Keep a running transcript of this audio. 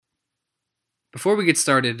Before we get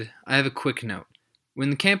started, I have a quick note. When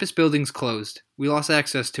the campus buildings closed, we lost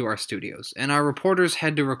access to our studios, and our reporters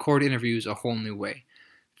had to record interviews a whole new way.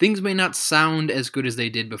 Things may not sound as good as they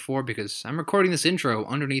did before because I'm recording this intro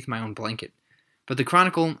underneath my own blanket. But the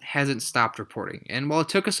Chronicle hasn't stopped reporting, and while it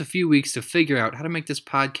took us a few weeks to figure out how to make this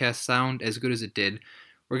podcast sound as good as it did,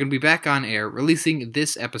 we're going to be back on air releasing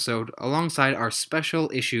this episode alongside our special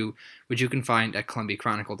issue, which you can find at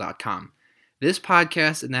ColumbiaChronicle.com. This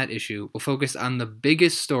podcast and that issue will focus on the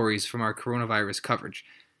biggest stories from our coronavirus coverage.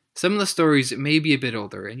 Some of the stories may be a bit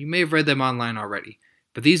older, and you may have read them online already,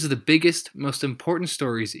 but these are the biggest, most important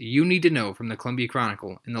stories you need to know from the Columbia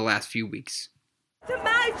Chronicle in the last few weeks. To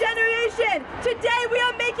my generation, today we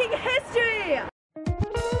are making history!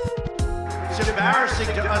 It's embarrassing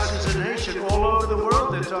to us as a nation. All over the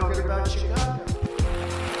world, they're talking about Chicago.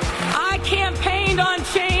 I campaigned on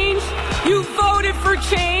change, you voted for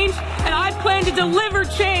change, and I plan to deliver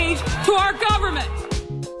change to our government.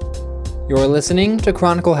 You're listening to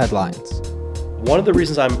Chronicle Headlines. One of the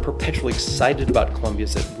reasons I'm perpetually excited about Columbia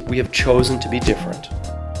is that we have chosen to be different.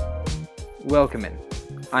 Welcome in.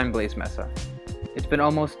 I'm Blaise Mesa. It's been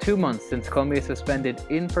almost 2 months since Columbia suspended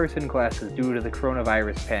in-person classes due to the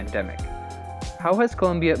coronavirus pandemic. How has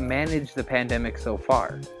Columbia managed the pandemic so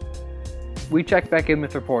far? We checked back in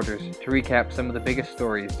with reporters to recap some of the biggest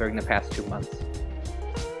stories during the past 2 months.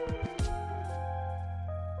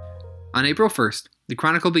 On April 1st, the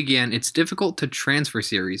Chronicle began its Difficult to Transfer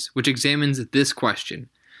series, which examines this question.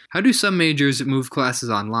 How do some majors move classes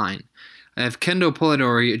online? I have Kendo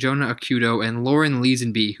Polidori, Jonah Acuto, and Lauren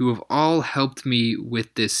Leesenby, who have all helped me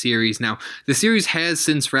with this series. Now, the series has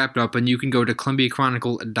since wrapped up, and you can go to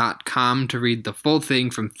ColumbiaChronicle.com to read the full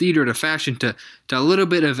thing, from theater to fashion to a little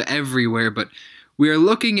bit of everywhere. But we are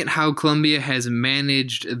looking at how Columbia has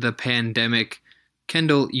managed the pandemic.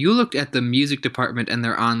 Kendall, you looked at the music department and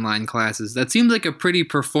their online classes. That seemed like a pretty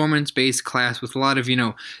performance-based class with a lot of,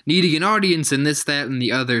 needing an audience and this, that, and the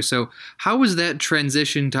other. So how was that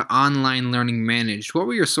transition to online learning managed? What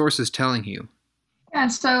were your sources telling you? Yeah,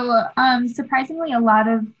 so surprisingly, a lot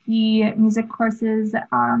of the music courses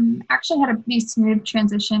actually had a pretty smooth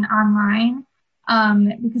transition online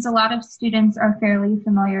because a lot of students are fairly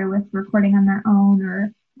familiar with recording on their own,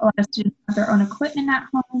 or a lot of students have their own equipment at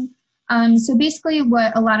home. So basically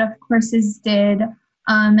what a lot of courses did,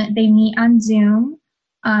 they meet on Zoom,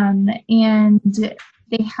 and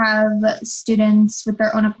they have students with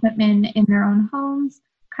their own equipment in their own homes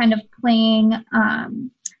kind of playing,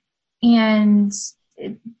 and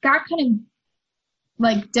it got kind of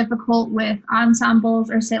like difficult with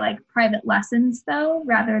ensembles or say like private lessons though,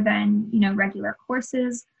 rather than, regular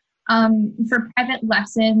courses. For private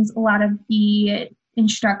lessons, a lot of the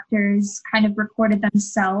instructors kind of recorded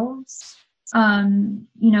themselves,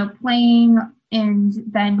 playing, and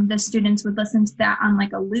then the students would listen to that on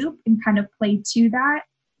like a loop and kind of play to that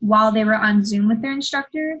while they were on Zoom with their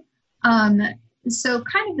instructor. So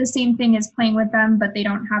kind of the same thing as playing with them, but they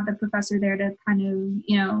don't have the professor there to kind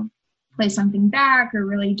of, play something back or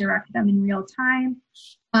really direct them in real time.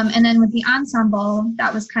 And then with the ensemble,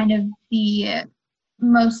 that was kind of the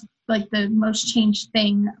most changed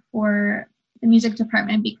thing for the music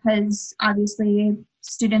department, because obviously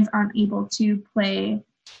students aren't able to play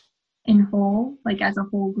in whole, like as a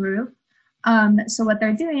whole group. So what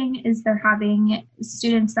they're doing is they're having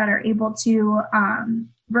students that are able to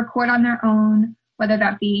record on their own, whether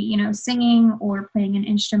that be, singing or playing an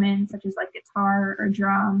instrument such as like guitar or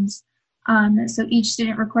drums. So each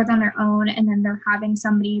student records on their own, and then they're having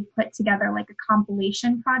somebody put together like a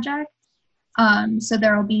compilation project. So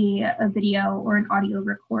there'll be a video or an audio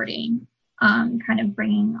recording, kind of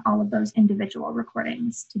bringing all of those individual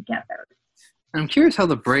recordings together. I'm curious how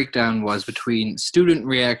the breakdown was between student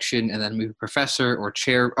reaction and then maybe professor or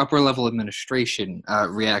chair, upper level administration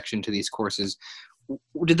reaction to these courses.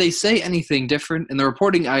 Did they say anything different? In the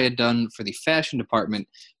reporting I had done for the fashion department,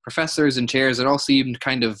 professors and chairs, it all seemed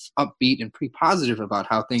kind of upbeat and pretty positive about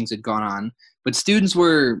how things had gone on. But students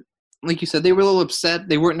were, like you said, they were a little upset.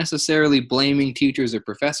 They weren't necessarily blaming teachers or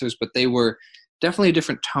professors, but they were definitely a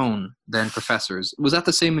different tone than professors. Was that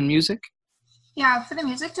the same in music? Yeah, for the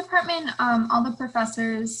music department, all the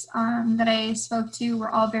professors that I spoke to were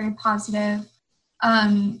all very positive.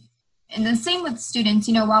 And the same with students,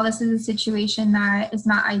 while this is a situation that is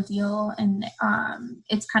not ideal, and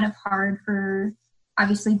it's kind of hard for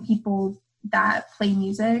obviously people that play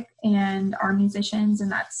music and are musicians,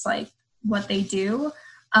 and that's like what they do.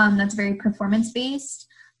 That's very performance based.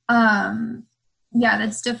 Yeah,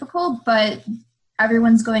 that's difficult, but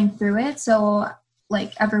everyone's going through it. So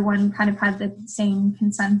like everyone kind of had the same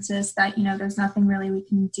consensus that, there's nothing really we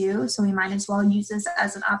can do. So we might as well use this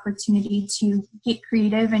as an opportunity to get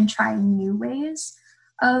creative and try new ways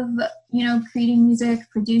of, creating music,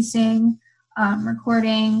 producing,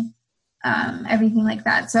 recording, everything like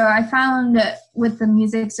that. So I found with the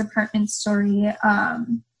music department story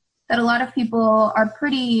that a lot of people are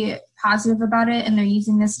pretty positive about it, and they're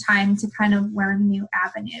using this time to kind of learn new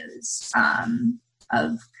avenues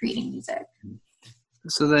of creating music.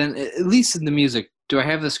 So then, at least in the music, do I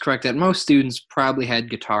have this correct, that most students probably had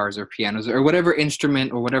guitars or pianos or whatever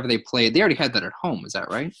instrument or whatever they played, they already had that at home, is that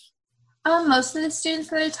right? Most of the students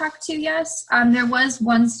that I talked to, yes. There was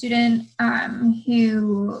one student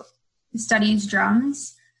who studies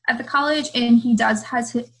drums at the college, and he does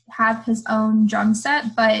have his own drum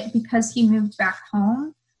set, but because he moved back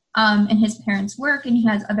home and his parents work and he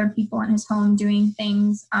has other people in his home doing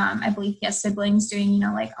things, I believe he has siblings doing,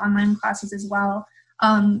 like online classes as well,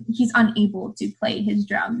 he's unable to play his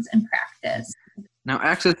drums and practice. Now,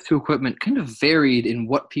 access to equipment kind of varied in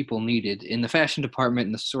what people needed. In the fashion department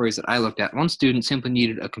and the stories that I looked at, one student simply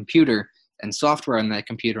needed a computer and software on that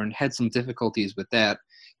computer and had some difficulties with that.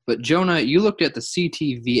 But Jonah, you looked at the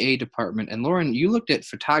CTVA department, and Lauren, you looked at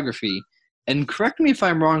photography. And correct me if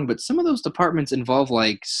I'm wrong, but some of those departments involve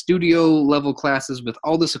like studio level classes with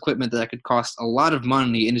all this equipment that could cost a lot of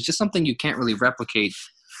money, and it's just something you can't really replicate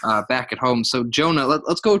back at home. So Jonah,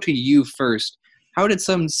 let's go to you first. How did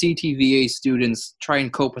some CTVA students try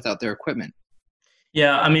and cope without their equipment?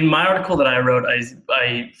 Yeah, I mean, my article that I wrote,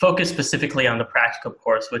 I focused specifically on the practical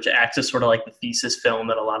course, which acts as sort of like the thesis film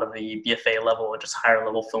that a lot of the BFA level or just higher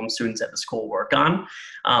level film students at the school work on.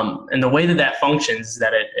 And the way that functions is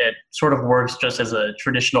that it sort of works just as a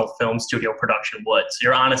traditional film studio production would. So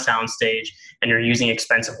you're on a sound stage and you're using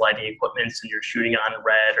expensive lighting equipment, and you're shooting on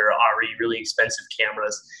Red or RE, really expensive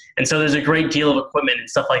cameras. And so there's a great deal of equipment and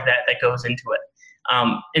stuff like that goes into it.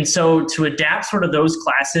 And so to adapt sort of those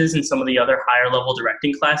classes and some of the other higher level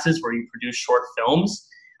directing classes where you produce short films,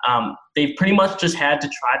 they've pretty much just had to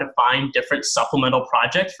try to find different supplemental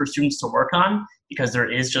projects for students to work on, because there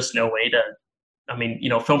is just no way to,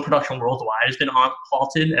 film production worldwide has been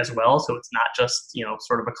halted as well. So it's not just,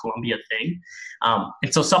 sort of a Columbia thing.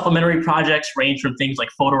 And so supplementary projects range from things like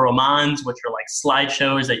photoromans, which are like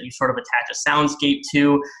slideshows that you sort of attach a soundscape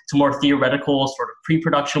to more theoretical sort of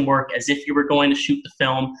pre-production work as if you were going to shoot the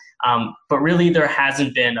film. But really there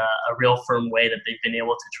hasn't been a real firm way that they've been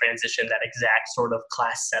able to transition that exact sort of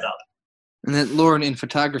class setup. And then Lauren, in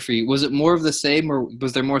photography, was it more of the same, or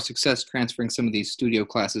was there more success transferring some of these studio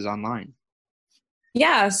classes online?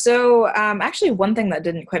 Yeah, so actually one thing that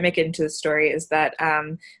didn't quite make it into the story is that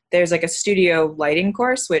there's like a studio lighting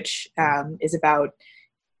course, which is about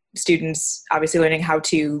students obviously learning how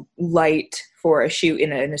to light for a shoot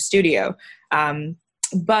in a studio.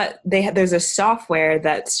 But there's a software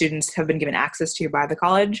that students have been given access to by the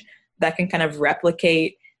college that can kind of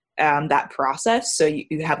replicate that process. So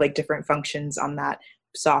you have like different functions on that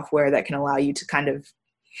software that can allow you to kind of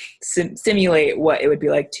simulate what it would be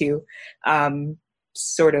like to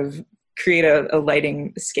sort of create a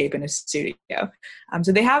lighting escape in a studio.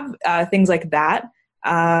 So they have things like that,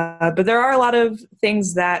 but there are a lot of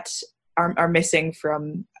things that are missing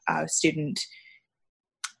from student.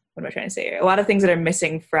 What am I trying to say here? A lot of things that are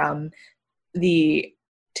missing from the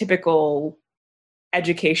typical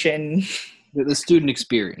education. The student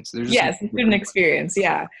experience. Yes, the student experience,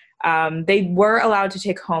 yeah. They were allowed to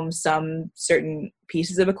take home some certain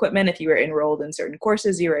pieces of equipment. If you were enrolled in certain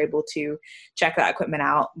courses, you were able to check that equipment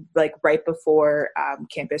out. Like right before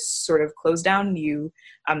campus sort of closed down,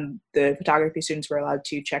 the photography students were allowed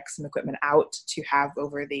to check some equipment out to have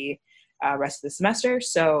over the rest of the semester.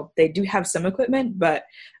 So they do have some equipment, but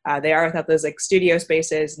they are without those like studio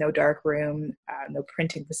spaces, no dark room, no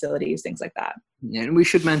printing facilities, things like that. Yeah, and we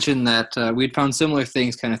should mention that we'd found similar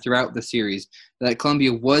things kind of throughout the series, that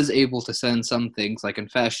Columbia was able to send some things, like in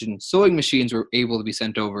fashion, sewing machines were able to be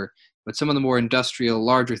sent over, but some of the more industrial,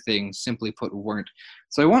 larger things, simply put, weren't.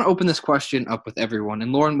 So I want to open this question up with everyone,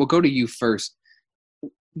 and Lauren, we'll go to you first.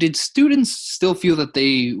 Did students still feel that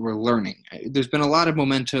they were learning? There's been a lot of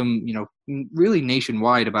momentum, really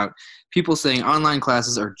nationwide about people saying online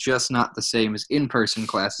classes are just not the same as in-person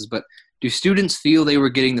classes, but do students feel they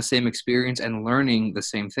were getting the same experience and learning the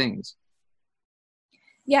same things?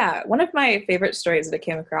 Yeah, one of my favorite stories that I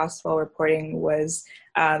came across while reporting was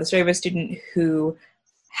the story of a student who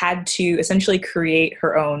had to essentially create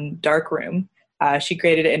her own dark room. She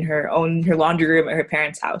created it in her laundry room at her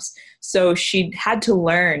parents' house. So she had to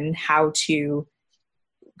learn how to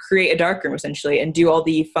create a darkroom essentially and do all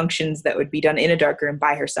the functions that would be done in a darkroom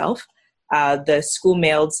by herself. The school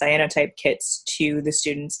mailed cyanotype kits to the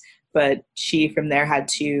students, but she from there had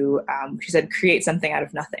to, she said, create something out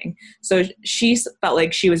of nothing. So she felt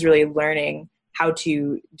like she was really learning how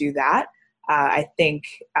to do that. I think,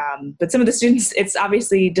 but some of the students, it's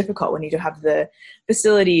obviously difficult when you don't have the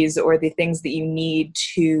facilities or the things that you need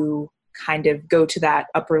to kind of go to that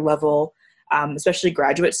upper level. Especially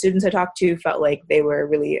graduate students I talked to felt like they were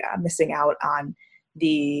really missing out on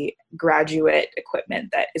the graduate equipment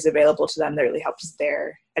that is available to them that really helps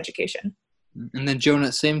their education. And then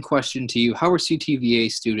Jonah, same question to you. How are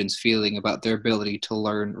CTVA students feeling about their ability to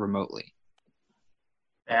learn remotely?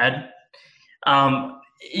 Bad.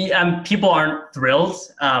 People aren't thrilled,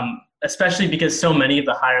 especially because so many of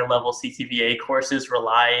the higher level CTVA courses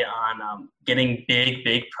rely on getting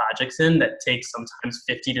big projects in that take sometimes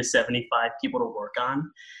 50 to 75 people to work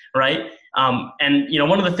on, right? And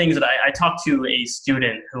one of the things that I talked to a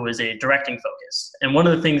student who was a directing focus, and one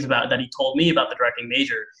of the things that he told me about the directing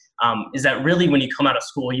major is that really when you come out of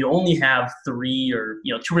school, you only have 2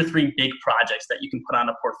 or 3 big projects that you can put on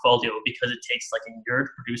a portfolio because it takes like a year to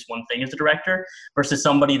produce one thing as a director versus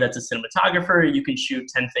somebody that's a cinematographer, you can shoot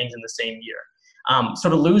 10 things in the same year. So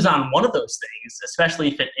to lose on one of those things, especially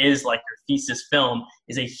if it is like your thesis film,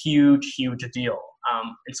 is a huge deal.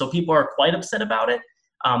 And so people are quite upset about it.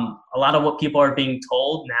 A lot of what people are being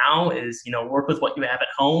told now is, work with what you have at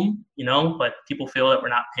home, but people feel that we're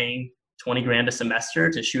not paying $20,000 a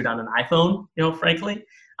semester to shoot on an iPhone, frankly.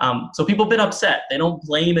 So people have been upset. They don't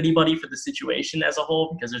blame anybody for the situation as a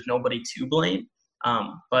whole because there's nobody to blame,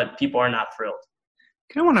 but people are not thrilled.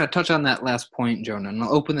 I want to touch on that last point, Jonah, and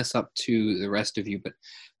I'll open this up to the rest of you. But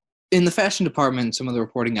in the fashion department, some of the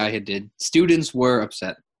reporting I had did, students were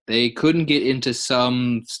upset. They couldn't get into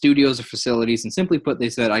some studios or facilities, and simply put, they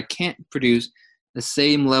said, I can't produce the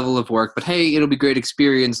same level of work, but hey, it'll be great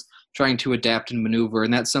experience trying to adapt and maneuver.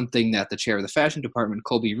 And that's something that the chair of the fashion department,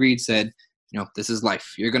 Colby Reed, said, this is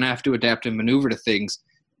life. You're going to have to adapt and maneuver to things.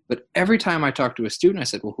 But every time I talked to a student, I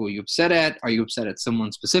said, well, who are you upset at? Are you upset at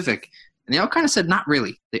someone specific? And they all kind of said, not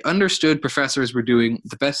really. They understood professors were doing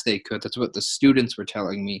the best they could. That's what the students were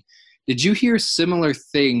telling me. Did you hear similar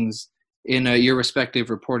things in your respective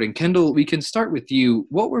reporting? Kendall, we can start with you.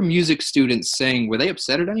 What were music students saying? Were they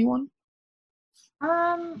upset at anyone?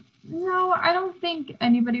 No, I don't think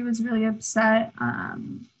anybody was really upset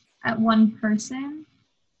at one person.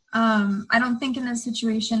 I don't think in this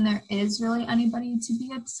situation there is really anybody to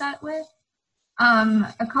be upset with.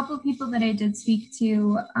 A couple of people that I did speak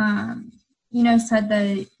to, said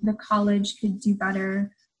that the college could do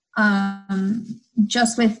better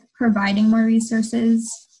just with providing more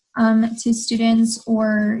resources to students,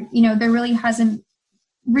 or, there really hasn't,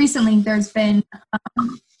 recently there's been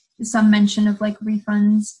some mention of like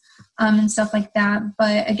refunds and stuff like that.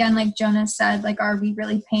 But again, like Jonah said, like, are we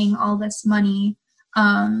really paying all this money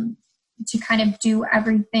to kind of do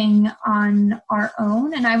everything on our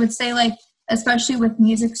own? And I would say, like, especially with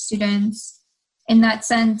music students, in that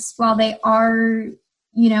sense, while they are,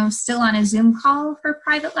 still on a Zoom call for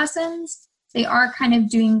private lessons, they are kind of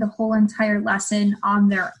doing the whole entire lesson on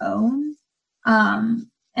their own, and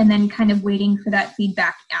then kind of waiting for that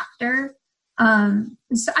feedback after.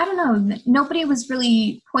 So I don't know, nobody was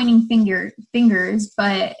really pointing fingers,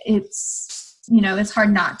 but it's, it's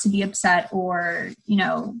hard not to be upset or,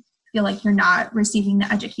 feel like you're not receiving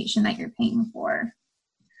the education that you're paying for.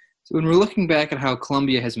 So when we're looking back at how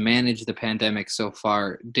Columbia has managed the pandemic so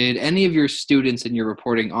far, did any of your students in your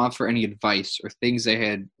reporting offer any advice or things they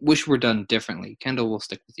had wished were done differently? Kendall, we'll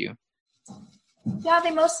stick with you. Yeah,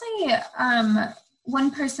 they mostly,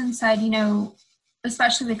 one person said,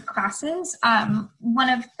 especially with classes, one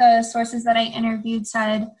of the sources that I interviewed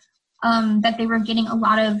said that they were getting a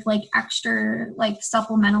lot of like extra like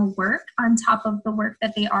supplemental work on top of the work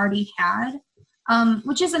that they already had,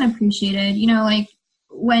 which isn't appreciated. Like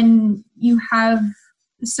when you have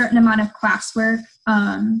a certain amount of classwork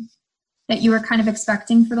that you were kind of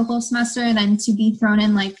expecting for the whole semester, and then to be thrown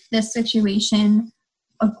in like this situation,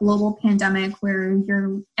 a global pandemic where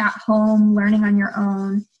you're at home learning on your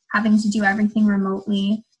own, having to do everything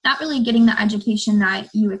remotely, not really getting the education that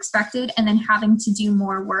you expected, and then having to do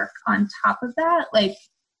more work on top of that, like,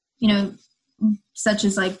 such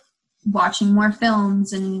as like watching more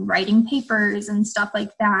films and writing papers and stuff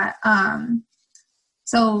like that.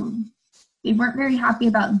 So they weren't very happy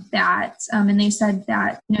about that. And they said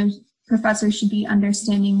that, professors should be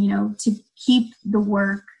understanding, to keep the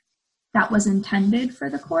work that was intended for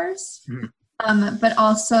the course. Mm-hmm. But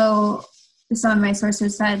also some of my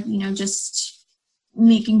sources said, just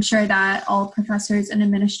making sure that all professors and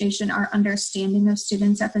administration are understanding of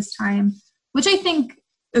students at this time, which I think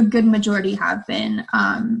a good majority have been.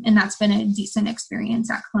 And that's been a decent experience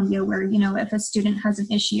at Columbia where, if a student has an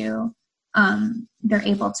issue, they're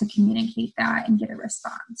able to communicate that and get a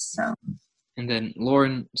response. So. And then,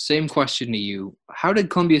 Lauren, same question to you. How did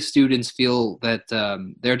Columbia students feel that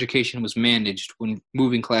their education was managed when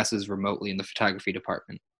moving classes remotely in the photography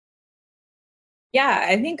department? Yeah,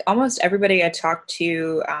 I think almost everybody I talked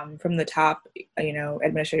to, from the top,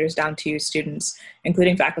 administrators down to students,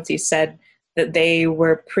 including faculty, said that they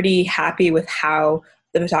were pretty happy with how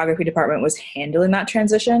the photography department was handling that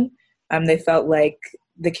transition. They felt like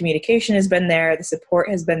the communication has been there, the support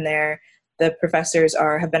has been there, the professors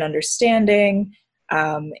have been understanding,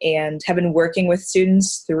 and have been working with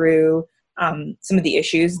students through some of the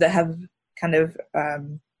issues that have kind of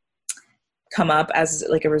come up as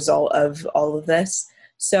like a result of all of this.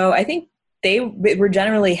 So I think they were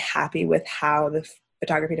generally happy with how the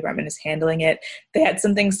photography department is handling it. They had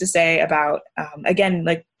some things to say about, again,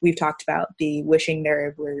 like we've talked about, the wishing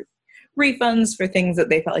there were refunds for things that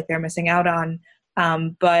they felt like they're missing out on.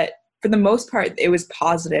 But for the most part, it was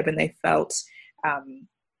positive, and they felt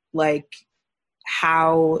like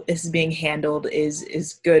how this is being handled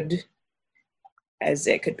is good as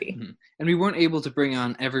it could be. Mm-hmm. And we weren't able to bring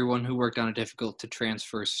on everyone who worked on a difficult to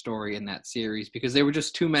transfer story in that series because there were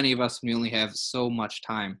just too many of us and we only have so much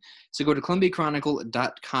time. So go to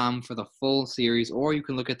ColumbiaChronicle.com for the full series, or you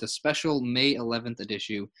can look at the special May 11th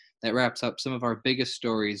issue that wraps up some of our biggest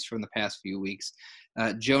stories from the past few weeks.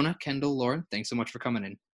 Jonah, Kendall, Lauren, thanks so much for coming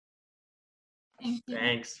in. Thank you.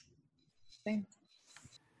 Thanks.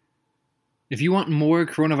 If you want more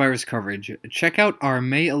coronavirus coverage, check out our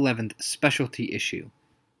May 11th specialty issue.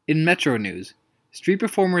 In Metro News, street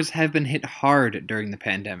performers have been hit hard during the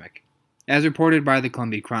pandemic. As reported by the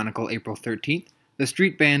Columbia Chronicle April 13th, the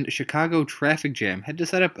street band Chicago Traffic Jam had to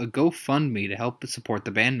set up a GoFundMe to help support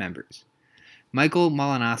the band members. Michael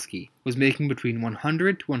Malinowski was making between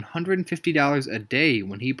 $100 to $150 a day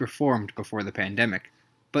when he performed before the pandemic.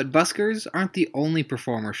 But buskers aren't the only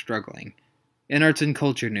performer struggling. In arts and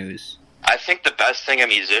culture news, I think the best thing a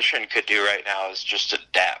musician could do right now is just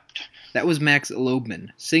adapt. That was Max Loebman,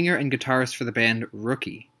 singer and guitarist for the band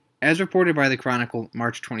Rookie. As reported by the Chronicle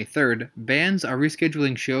March 23rd, bands are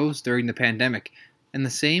rescheduling shows during the pandemic, and the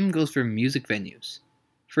same goes for music venues.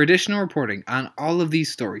 For additional reporting on all of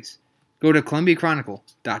these stories, go to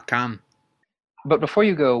ColumbiaChronicle.com. But before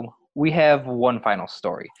you go, we have one final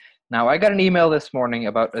story. Now, I got an email this morning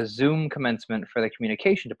about a Zoom commencement for the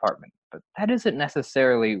communication department, but that isn't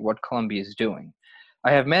necessarily what Columbia is doing.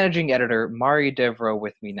 I have managing editor Mari Devro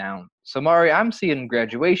with me now. So Mari, I'm seeing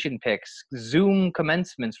graduation pics, Zoom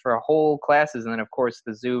commencements for whole classes, and then of course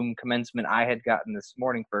the Zoom commencement I had gotten this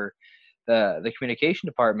morning for the communication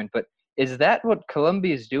department. But is that what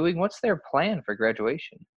Columbia is doing? What's their plan for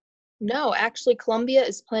graduation? No, actually, Columbia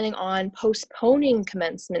is planning on postponing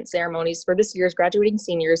commencement ceremonies for this year's graduating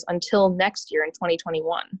seniors until next year in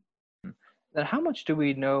 2021. Then how much do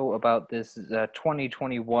we know about this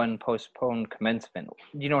 2021 postponed commencement?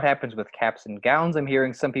 Do you know what happens with caps and gowns? I'm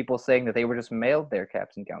hearing some people saying that they were just mailed their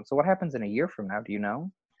caps and gowns. So what happens in a year from now? Do you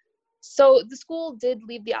know? So the school did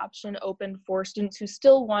leave the option open for students who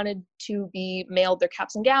still wanted to be mailed their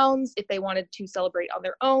caps and gowns if they wanted to celebrate on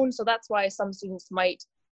their own. So that's why some students might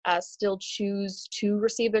still choose to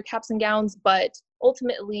receive their caps and gowns. But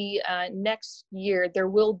ultimately, next year, there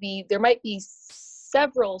might be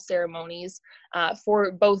several ceremonies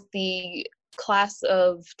for both the class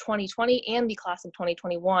of 2020 and the class of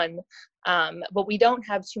 2021, but we don't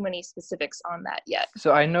have too many specifics on that yet.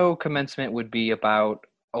 So I know commencement would be about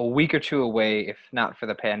a week or two away, if not for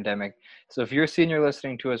the pandemic. So if you're a senior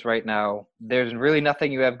listening to us right now, there's really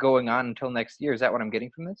nothing you have going on until next year. Is that what I'm getting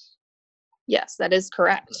from this? Yes, that is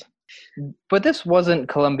correct. But this wasn't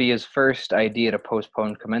Columbia's first idea to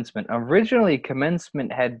postpone commencement. Originally,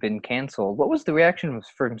 commencement had been canceled. What was the reaction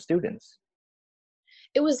from students?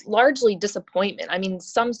 It was largely disappointment. I mean,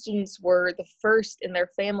 some students were the first in their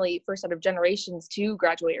family, first out of generations to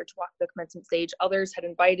graduate or to walk the commencement stage. Others had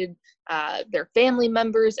invited their family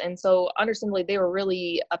members, and so understandably, they were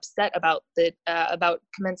really upset about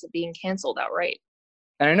commencement being canceled outright.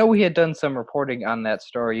 And I know we had done some reporting on that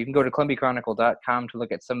story. You can go to ColumbiaChronicle.com to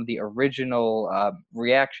look at some of the original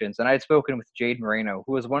reactions. And I had spoken with Jade Moreno,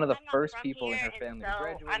 who was one of the first people in her family to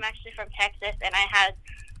graduate. I'm actually from Texas, and I had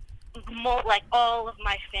all of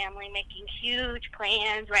my family making huge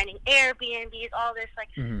plans, renting Airbnbs, all this.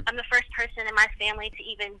 I'm the first person in my family to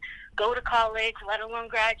even go to college, let alone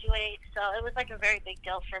graduate. So it was a very big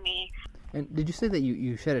deal for me. And did you say that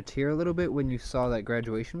you shed a tear a little bit when you saw that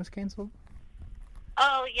graduation was canceled?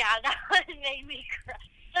 Oh, yeah, that one made me cry.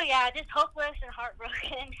 So, yeah, just hopeless and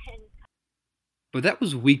heartbroken. And But that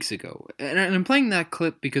was weeks ago, and I'm playing that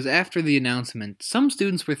clip because after the announcement, some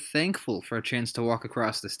students were thankful for a chance to walk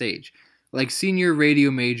across the stage, like senior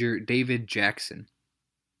radio major David Jackson.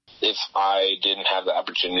 If I didn't have the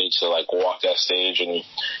opportunity to walk that stage and,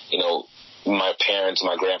 my parents,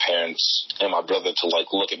 my grandparents, and my brother to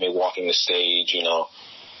look at me walking the stage,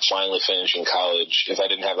 finally finishing college, if I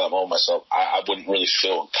didn't have that moment myself, I wouldn't really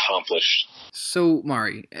feel accomplished. So,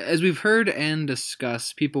 Mari, as we've heard and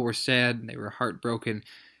discussed, people were sad, they were heartbroken,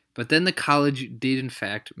 but then the college did in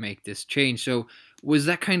fact make this change. So was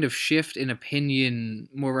that kind of shift in opinion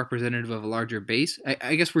more representative of a larger base?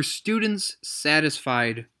 I guess were students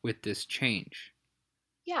satisfied with this change?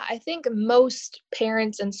 Yeah, I think most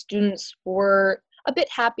parents and students were a bit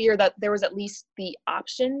happier that there was at least the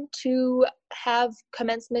option to have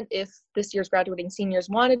commencement if this year's graduating seniors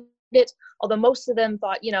wanted it, although most of them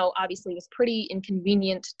thought, obviously it was pretty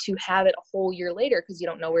inconvenient to have it a whole year later because you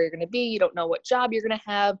don't know where you're going to be, you don't know what job you're going to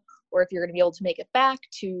have, or if you're going to be able to make it back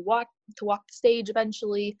to walk the stage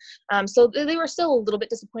eventually. So they were still a little bit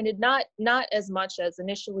disappointed, not as much as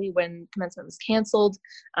initially when commencement was canceled,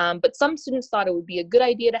 but some students thought it would be a good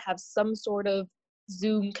idea to have some sort of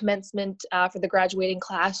Zoom commencement for the graduating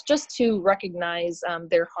class, just to recognize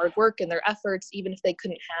their hard work and their efforts, even if they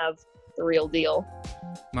couldn't have the real deal.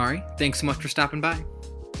 Mari, thanks so much for stopping by.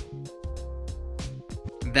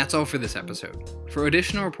 That's all for this episode. For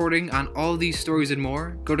additional reporting on all these stories and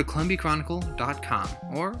more, go to ColumbiaChronicle.com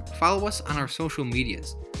or follow us on our social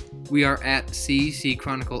medias. We are at CEC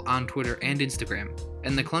Chronicle on Twitter and Instagram,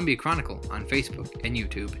 and the Columbia Chronicle on Facebook and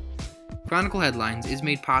YouTube. Chronicle Headlines is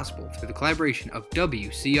made possible through the collaboration of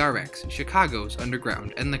WCRX, Chicago's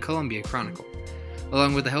Underground, and the Columbia Chronicle,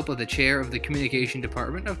 along with the help of the chair of the Communication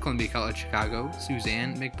Department of Columbia College Chicago,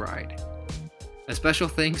 Suzanne McBride. A special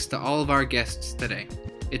thanks to all of our guests today.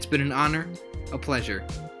 It's been an honor, a pleasure,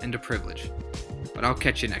 and a privilege. But I'll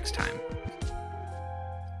catch you next time.